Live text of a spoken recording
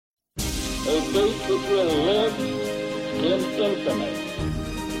a date which will live in infamy.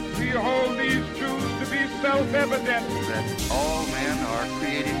 We hold these truths to be self-evident. That all men are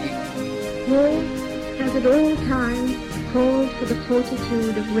created equal. War has at all times called for the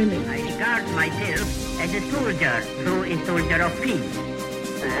fortitude of women. I regard myself as a soldier, though a soldier of peace.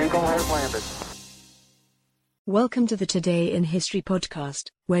 The Eagle has landed. Welcome to the Today in History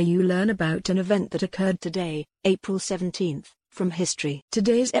podcast, where you learn about an event that occurred today, April 17th, from history.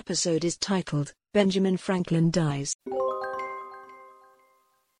 Today's episode is titled, Benjamin Franklin Dies.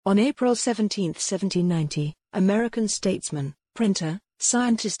 On April 17, 1790, American statesman, printer,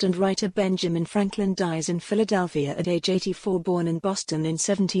 scientist and writer Benjamin Franklin dies in Philadelphia at age 84. Born in Boston in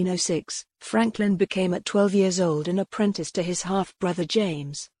 1706, Franklin became at 12 years old an apprentice to his half-brother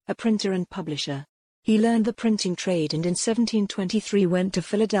James, a printer and publisher. He learned the printing trade and in 1723 went to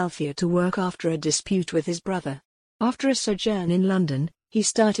Philadelphia to work after a dispute with his brother. After a sojourn in London, he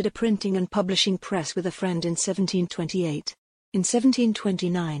started a printing and publishing press with a friend in 1728. In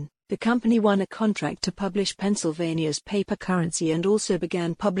 1729, the company won a contract to publish Pennsylvania's paper currency and also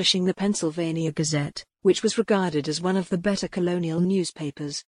began publishing the Pennsylvania Gazette, which was regarded as one of the better colonial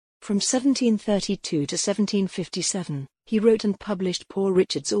newspapers. From 1732 to 1757, he wrote and published Poor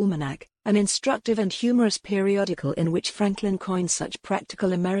Richard's Almanac, an instructive and humorous periodical in which Franklin coined such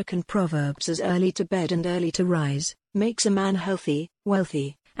practical American proverbs as early to bed and early to rise, makes a man healthy,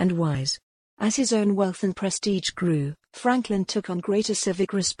 wealthy, and wise. As his own wealth and prestige grew, Franklin took on greater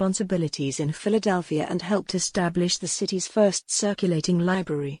civic responsibilities in Philadelphia and helped establish the city's first circulating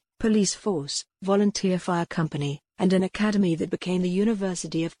library, police force, volunteer fire company, and an academy that became the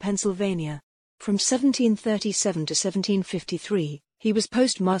University of Pennsylvania. From 1737 to 1753, he was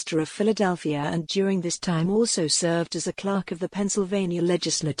postmaster of Philadelphia and during this time also served as a clerk of the Pennsylvania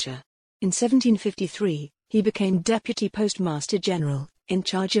legislature. In 1753, he became deputy postmaster general, in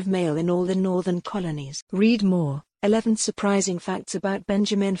charge of mail in all the northern colonies. Read more. 11 Surprising facts about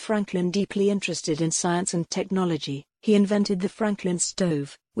Benjamin Franklin. Deeply interested in science and technology, he invented the Franklin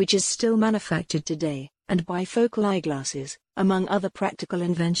stove, which is still manufactured today, and bifocal eyeglasses, among other practical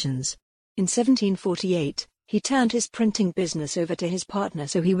inventions. In 1748, he turned his printing business over to his partner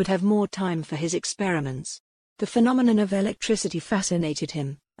so he would have more time for his experiments. The phenomenon of electricity fascinated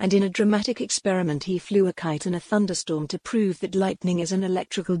him, and in a dramatic experiment he flew a kite in a thunderstorm to prove that lightning is an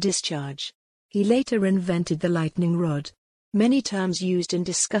electrical discharge. He later invented the lightning rod. Many terms used in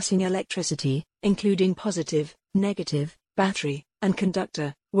discussing electricity, including positive, negative, battery, and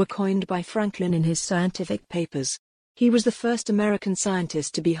conductor, were coined by Franklin in his scientific papers. He was the first American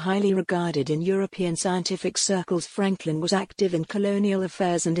scientist to be highly regarded in European scientific circles. Franklin was active in colonial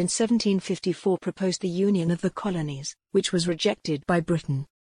affairs and in 1754 proposed the Union of the Colonies, which was rejected by Britain.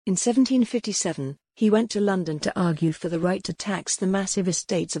 In 1757, he went to London to argue for the right to tax the massive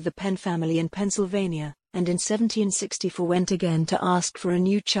estates of the Penn family in Pennsylvania, and in 1764 went again to ask for a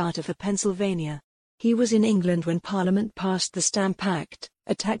new charter for Pennsylvania. He was in England when Parliament passed the Stamp Act,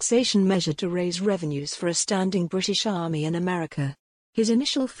 a taxation measure to raise revenues for a standing British army in America. His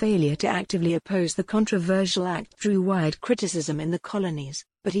initial failure to actively oppose the controversial act drew wide criticism in the colonies,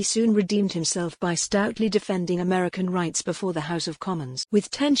 but he soon redeemed himself by stoutly defending American rights before the House of Commons.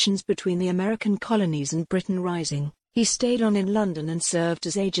 With tensions between the American colonies and Britain rising, he stayed on in London and served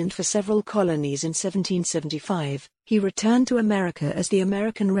as agent for several colonies. In 1775, he returned to America as the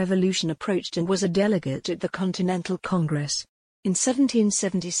American Revolution approached and was a delegate at the Continental Congress. In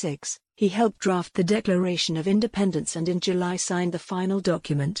 1776, he helped draft the Declaration of Independence and in July signed the final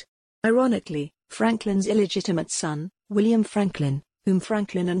document. Ironically, Franklin's illegitimate son, William Franklin, whom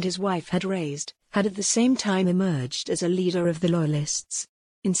Franklin and his wife had raised, had at the same time emerged as a leader of the Loyalists.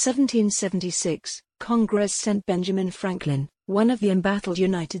 In 1776, Congress sent Benjamin Franklin, one of the embattled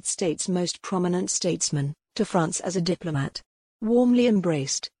United States' most prominent statesmen, to France as a diplomat. Warmly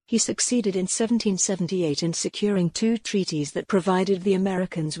embraced, he succeeded in 1778 in securing two treaties that provided the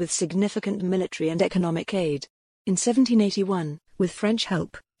Americans with significant military and economic aid. In 1781, with French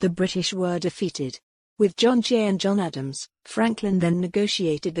help, the British were defeated. With John Jay and John Adams, Franklin then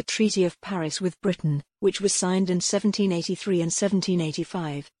negotiated the Treaty of Paris with Britain, which was signed in 1783 and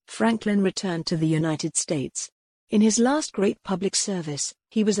 1785. Franklin returned to the United States. In his last great public service,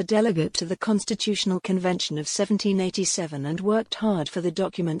 he was a delegate to the Constitutional Convention of 1787 and worked hard for the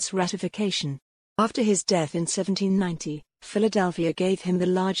document's ratification. After his death in 1790, Philadelphia gave him the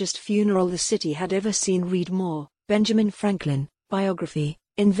largest funeral the city had ever seen. Read more. Benjamin Franklin, Biography,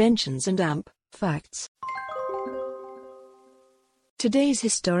 Inventions and Amp. Facts. Today's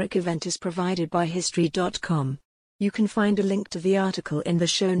historic event is provided by History.com. You can find a link to the article in the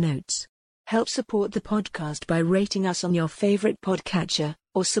show notes. Help support the podcast by rating us on your favorite podcatcher,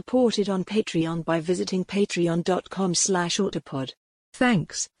 or support it on Patreon by visiting patreon.com/autopod.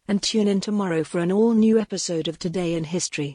 Thanks, and tune in tomorrow for an all-new episode of Today in History.